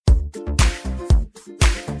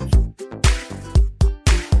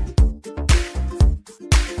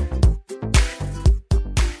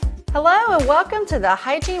and welcome to the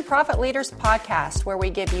Hygiene Profit Leaders podcast, where we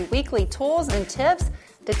give you weekly tools and tips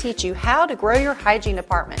to teach you how to grow your hygiene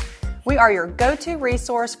department. We are your go-to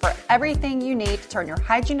resource for everything you need to turn your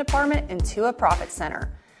hygiene department into a profit center.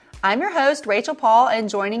 I'm your host, Rachel Paul, and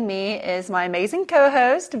joining me is my amazing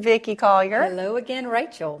co-host, Vicki Collier. Hello again,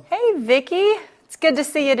 Rachel. Hey, Vicki. It's good to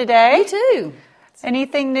see you today. You too.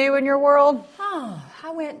 Anything new in your world? Oh,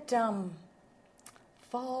 I went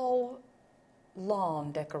fall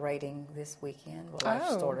lawn decorating this weekend.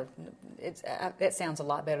 Well, it sounds a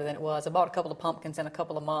lot better than it was. I bought a couple of pumpkins and a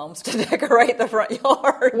couple of mums to decorate the front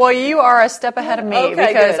yard. Well, you are a step ahead of me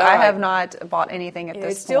because good. I have not bought anything at this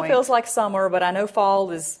point. It still feels like summer, but I know fall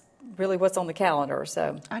is really what's on the calendar.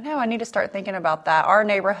 So I know I need to start thinking about that. Our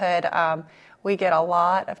neighborhood, we get a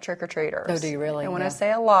lot of trick-or-treaters. Oh, do you really? And when I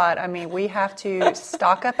say a lot, I mean we have to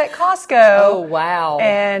stock up at Costco. Oh, wow.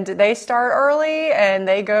 And they start early and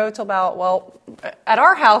they go till about, at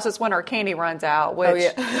our house it's when our candy runs out,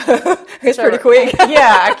 which it's pretty quick.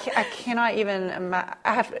 Yeah, I cannot even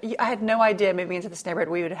I had no idea moving into this neighborhood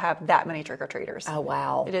we would have that many trick-or-treaters. Oh,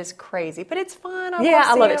 wow. It is crazy, but it's fun.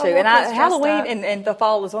 I love it too. And Halloween and the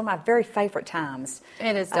fall is one of my very favorite times.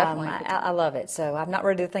 It is definitely. I love it. So I'm not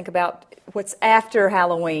ready to think about what's after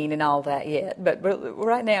Halloween and all that yet. But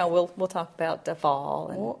right now we'll talk about the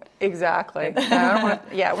fall. Exactly.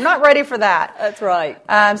 We're not ready for that. That's right.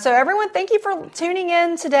 So everyone, thank you for tuning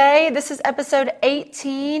in today. This is episode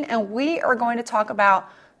 18, and we are going to talk about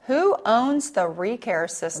who owns the ReCare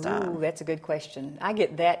system. Ooh, that's a good question. I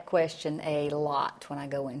get that question a lot when I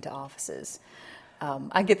go into offices.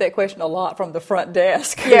 I get that question a lot from the front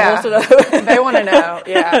desk. Yeah, they want to know.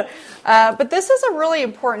 Yeah, but this is a really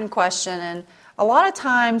important question, and a lot of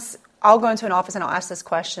times I'll go into an office and I'll ask this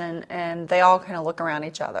question, and they all kind of look around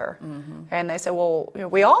each other, and they say, "Well,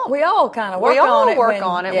 we all kind of work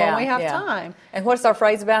on it when we have time." And what's our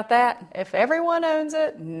phrase about that? If everyone owns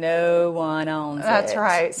it, no one owns it. That's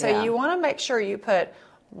right. So you want to make sure you put.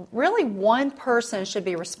 Really, one person should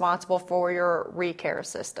be responsible for your ReCare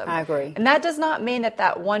system. I agree. And that does not mean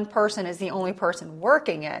that one person is the only person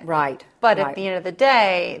working it. Right. But at the end of the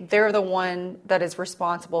day, they're the one that is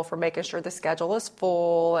responsible for making sure the schedule is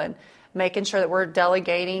full and making sure that we're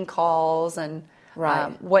delegating calls and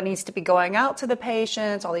what needs to be going out to the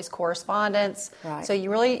patients, all these correspondence. Right. So you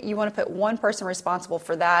want to put one person responsible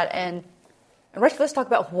for that. And Rachel, let's talk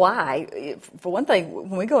about why. For one thing,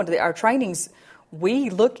 when we go into our trainings, we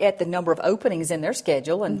look at the number of openings in their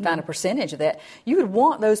schedule and find a percentage of that. You would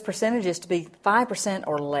want those percentages to be 5%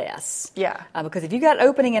 or less. Yeah. Because if you got an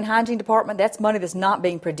opening in hygiene department, that's money that's not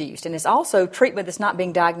being produced. And it's also treatment that's not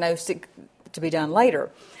being diagnosed to be done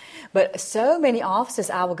later. But so many offices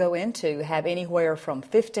I will go into have anywhere from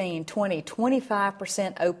 15, 20,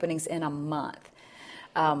 25% openings in a month.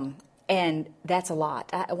 And that's a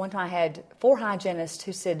lot. One time I had 4 hygienists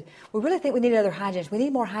who said, "We really think we need another hygienist. We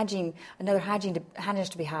need more another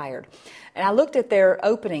hygienist to be hired." And I looked at their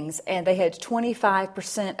openings, and they had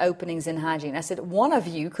 25% openings in hygiene. I said, "One of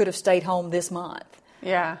you could have stayed home this month."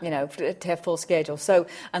 Yeah. To have full schedule. So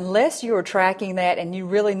unless you are tracking that and you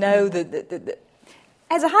really know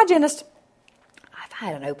as a hygienist, I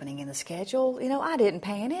had an opening in the schedule. I didn't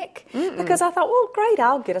panic because I thought, well, great,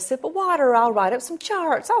 I'll get a sip of water. I'll write up some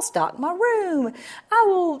charts. I'll stock my room. I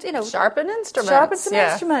will, sharpen some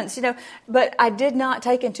instruments, But I did not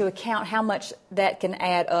take into account how much that can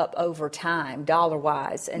add up over time,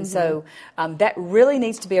 dollar-wise. And so that really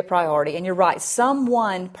needs to be a priority. And you're right,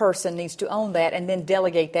 one person needs to own that and then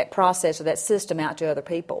delegate that process or that system out to other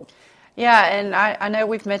people. Yeah, and I know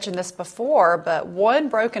we've mentioned this before, but one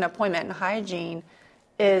broken appointment in hygiene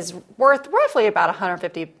is worth roughly about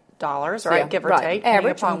 $150, right? Give or take,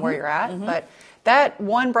 depending upon where you're at. But that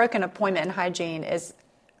one broken appointment in hygiene it's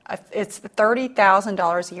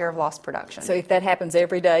 $30,000 a year of lost production. So if that happens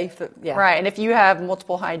every day, right. And if you have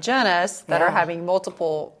multiple hygienists that are having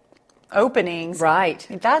multiple openings, right,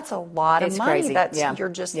 that's a lot of money crazy. You're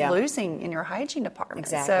just losing in your hygiene department.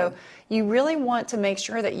 Exactly. So you really want to make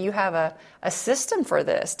sure that you have a system for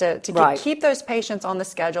this to keep those patients on the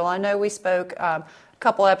schedule. I know we spoke a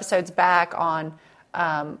couple episodes back on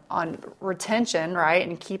retention, right,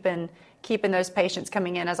 and keeping those patients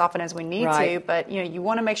coming in as often as we need to. But you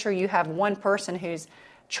want to make sure you have one person who's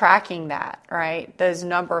tracking that, right? Those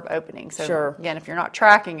number of openings. So again, if you're not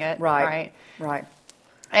tracking it, right.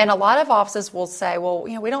 And a lot of offices will say, well,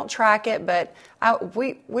 we don't track it, but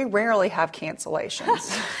we rarely have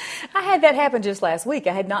cancellations. I had that happen just last week.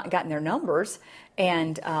 I had not gotten their numbers,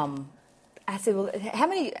 and I said, well,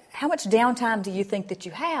 how much downtime do you think that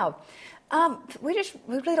you have? We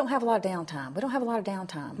really don't have a lot of downtime. We don't have a lot of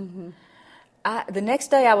downtime. The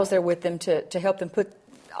next day I was there with them to help them put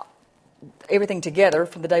everything together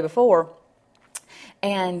from the day before.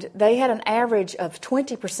 And they had an average of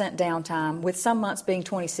 20% downtime, with some months being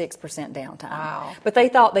 26% downtime. Wow. But they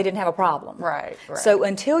thought they didn't have a problem. Right. So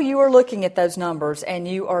until you are looking at those numbers and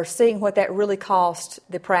you are seeing what that really cost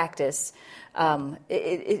the practice,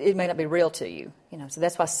 it may not be real to you. So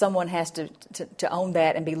that's why someone has to own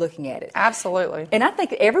that and be looking at it. Absolutely. And I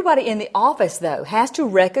think everybody in the office, though, has to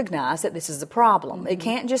recognize that this is a problem. It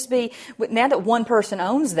can't just be, now that one person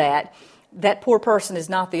owns that poor person is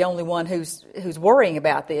not the only one who's worrying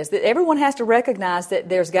about this. That everyone has to recognize that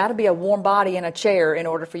there's got to be a warm body in a chair in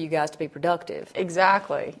order for you guys to be productive.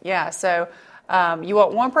 Exactly. Yeah. So you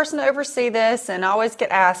want one person to oversee this, and always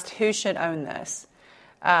get asked who should own this.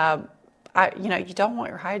 You don't want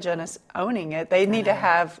your hygienist owning it. They need to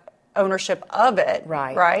have ownership of it,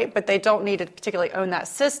 right? But they don't need to particularly own that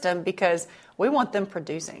system, because we want them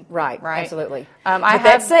producing. Right. Absolutely.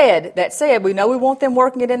 That said, we know we want them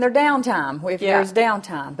working it in their downtime, if there's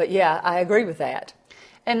downtime. But yeah, I agree with that.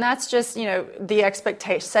 And that's just, the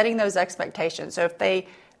expectation, setting those expectations. So if they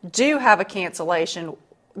do have a cancellation,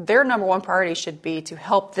 their number one priority should be to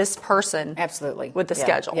help this person with the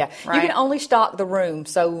schedule. Yeah. Right? You can only stock the room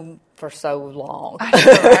for so long.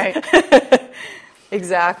 Right.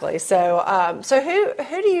 Exactly. So,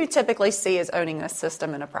 who do you typically see as owning this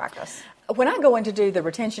system in a practice? When I go in to do the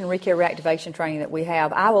retention, recare, reactivation training that we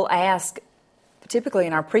have, I will ask, typically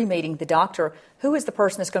in our pre-meeting, the doctor, who is the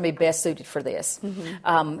person that's going to be best suited for this?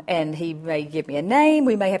 And he may give me a name.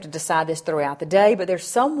 We may have to decide this throughout the day, but there's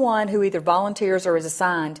someone who either volunteers or is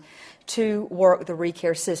assigned to work the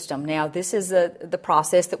ReCare system. Now, this is the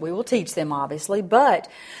process that we will teach them, obviously, but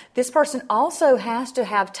this person also has to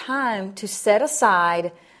have time to set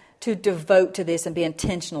aside to devote to this and be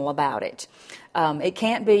intentional about it. It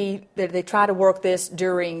can't be that they try to work this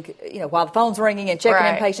during, while the phone's ringing and checking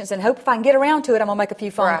in patients and hope if I can get around to it, I'm going to make a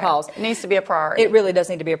few phone calls. It needs to be a priority. It really does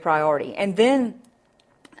need to be a priority. And then,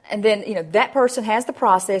 that person has the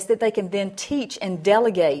process that they can then teach and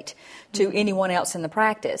delegate to anyone else in the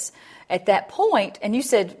practice. At that point, and you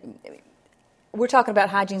said, we're talking about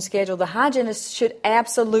hygiene schedule, the hygienist should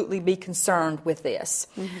absolutely be concerned with this.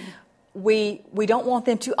 We don't want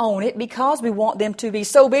them to own it, because we want them to be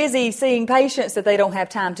so busy seeing patients that they don't have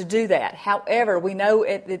time to do that. However, we know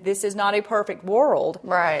that this is not a perfect world.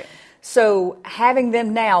 Right. So having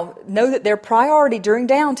them now know that their priority during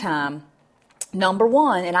downtime, number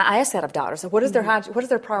one, and I ask that of doctors, so what is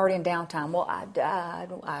their priority in downtime? Well, I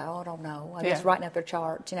don't know. I'm just writing up their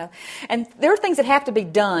charts, And there are things that have to be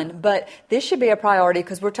done, but this should be a priority,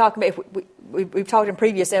 because we're talking about, we've talked in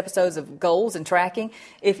previous episodes of goals and tracking.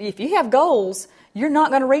 If you have goals, you're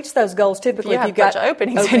not going to reach those goals typically if you've got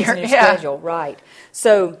openings in your schedule. Right.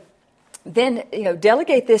 So then,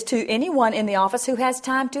 delegate this to anyone in the office who has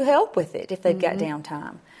time to help with it if they've got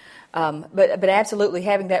downtime. But absolutely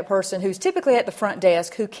having that person who's typically at the front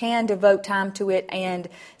desk who can devote time to it and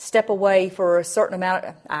step away for a certain amount,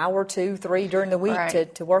 an hour, 2, 3 during the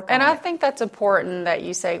week to work on it. And I think that's important that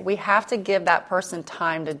you say we have to give that person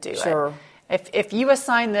time to do it. If you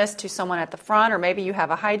assign this to someone at the front, or maybe you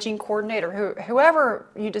have a hygiene coordinator, whoever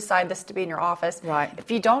you decide this to be in your office,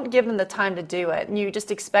 if you don't give them the time to do it and you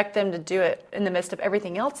just expect them to do it in the midst of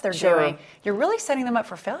everything else they're doing, you're really setting them up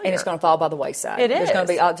for failure. And it's going to fall by the wayside. It is.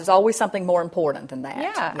 There's always something more important than that.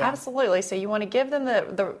 Yeah, absolutely. So you want to give them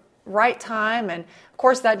the right time, and of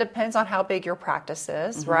course that depends on how big your practice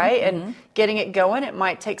is, right? And getting it going, it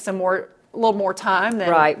might take a little more time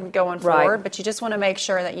than going forward, but you just want to make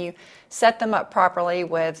sure that you set them up properly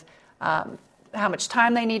with how much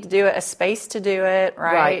time they need to do it, a space to do it,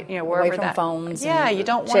 right? Wherever away from phones. Yeah, you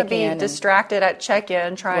don't want to be distracted at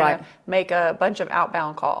check-in trying to make a bunch of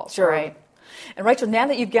outbound calls, right? And Rachel, now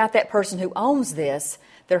that you've got that person who owns this,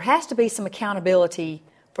 there has to be some accountability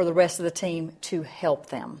for the rest of the team to help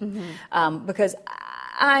them, because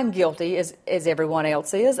I'm guilty, as everyone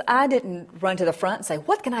else is. I didn't run to the front and say,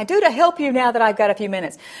 what can I do to help you now that I've got a few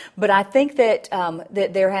minutes? But I think that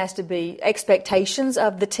that there has to be expectations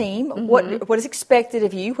of the team, what is expected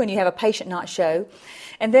of you when you have a patient not show.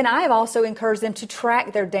 And then I have also encouraged them to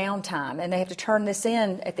track their downtime, and they have to turn this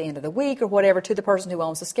in at the end of the week or whatever to the person who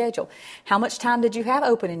owns the schedule. How much time did you have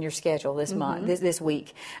open in your schedule this month, this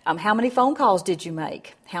week? How many phone calls did you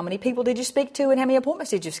make? How many people did you speak to, and how many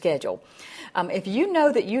appointments did you schedule? If you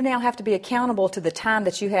know that you now have to be accountable to the time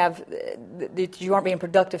that you have, that you aren't being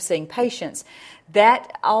productive seeing patients,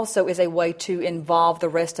 that also is a way to involve the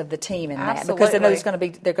rest of the team in that, because they know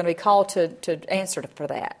they're going to be called to answer for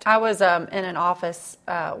that. I was in an office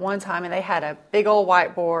one time, and they had a big old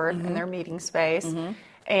whiteboard in their meeting space,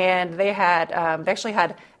 and they had they actually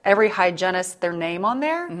had every hygienist their name on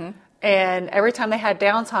there. And every time they had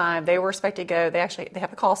downtime, they were expected to go. They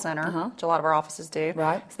have a call center, which a lot of our offices do.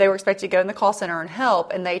 Right. So they were expected to go in the call center and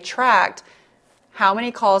help, and they tracked how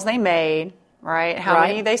many calls they made, right? How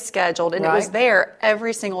many they scheduled, and it was there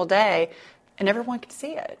every single day. And everyone could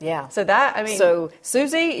see it. Yeah. So that, I mean. So,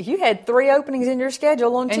 Susie, you had 3 openings in your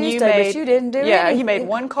schedule on Tuesday, but you didn't do anything. Yeah, you made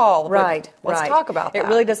 1 call. Right. Let's talk about that. It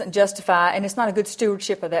really doesn't justify, and it's not a good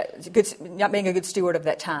stewardship of that, not being a good steward of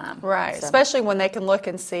that time. Right. So. Especially when they can look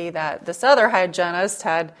and see that this other hygienist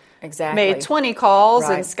had made 20 calls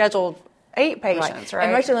and scheduled 8 patients, right?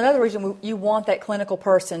 And Rachel, another reason you want that clinical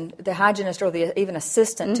person, the hygienist or the even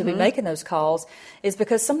assistant, to be making those calls is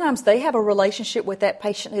because sometimes they have a relationship with that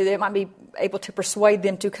patient who they might be able to persuade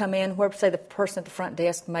them to come in, where, say, the person at the front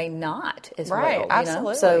desk may not as well. Right,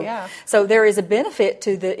 absolutely, So there is a benefit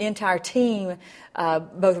to the entire team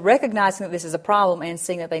both recognizing that this is a problem and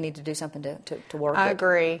seeing that they need to do something to work it. I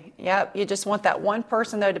agree. Yep. You just want that one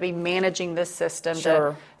person, though, to be managing this system,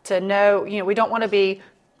 Sure. to know, we don't want to be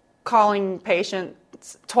calling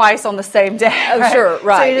patients twice on the same day. Right? Oh, sure,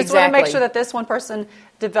 right. So you just want to make sure that this one person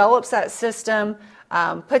develops that system,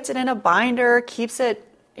 puts it in a binder, keeps it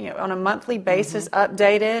on a monthly basis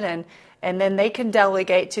updated, and then they can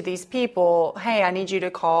delegate to these people, hey, I need you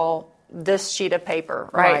to call this sheet of paper,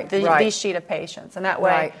 right? These sheet of patients. And that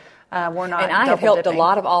way we're not. And I have helped a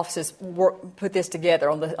lot of offices put this together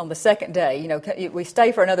on the second day. We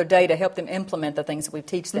stay for another day to help them implement the things that we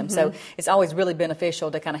teach them. So it's always really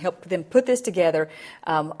beneficial to kind of help them put this together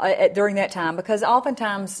during that time, because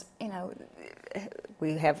oftentimes,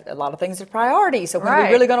 we have a lot of things as priority. So we're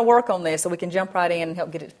really going to work on this, so we can jump right in and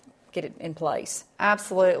help get it in place.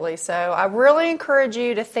 Absolutely. So I really encourage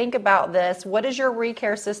you to think about this. What is your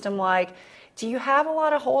ReCare system like? Do you have a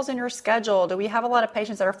lot of holes in your schedule? Do we have a lot of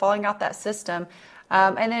patients that are falling out that system?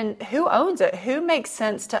 And then who owns it? Who makes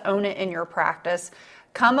sense to own it in your practice?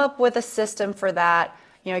 Come up with a system for that.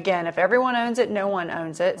 Again, if everyone owns it, no one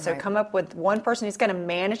owns it. So come up with one person who's going to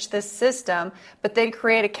manage this system, but then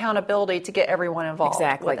create accountability to get everyone involved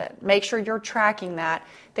with it. Make sure you're tracking that.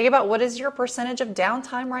 Think about what is your percentage of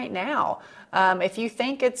downtime right now. If you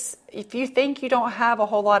think you don't have a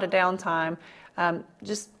whole lot of downtime,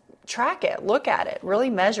 just track it, look at it,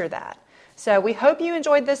 really measure that. So we hope you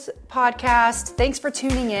enjoyed this podcast. Thanks for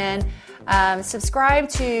tuning in. Subscribe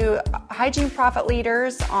to Hygiene Profit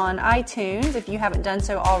Leaders on iTunes if you haven't done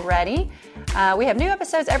so already. We have new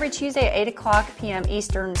episodes every Tuesday at 8 o'clock p.m.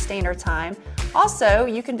 Eastern Standard Time. Also,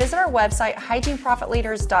 you can visit our website,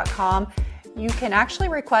 hygieneprofitleaders.com. You can actually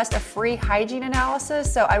request a free hygiene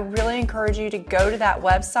analysis, so I really encourage you to go to that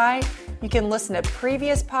website. You can listen to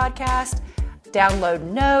previous podcasts, download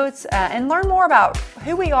notes, and learn more about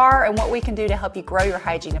who we are and what we can do to help you grow your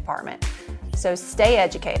hygiene department. So stay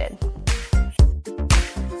educated.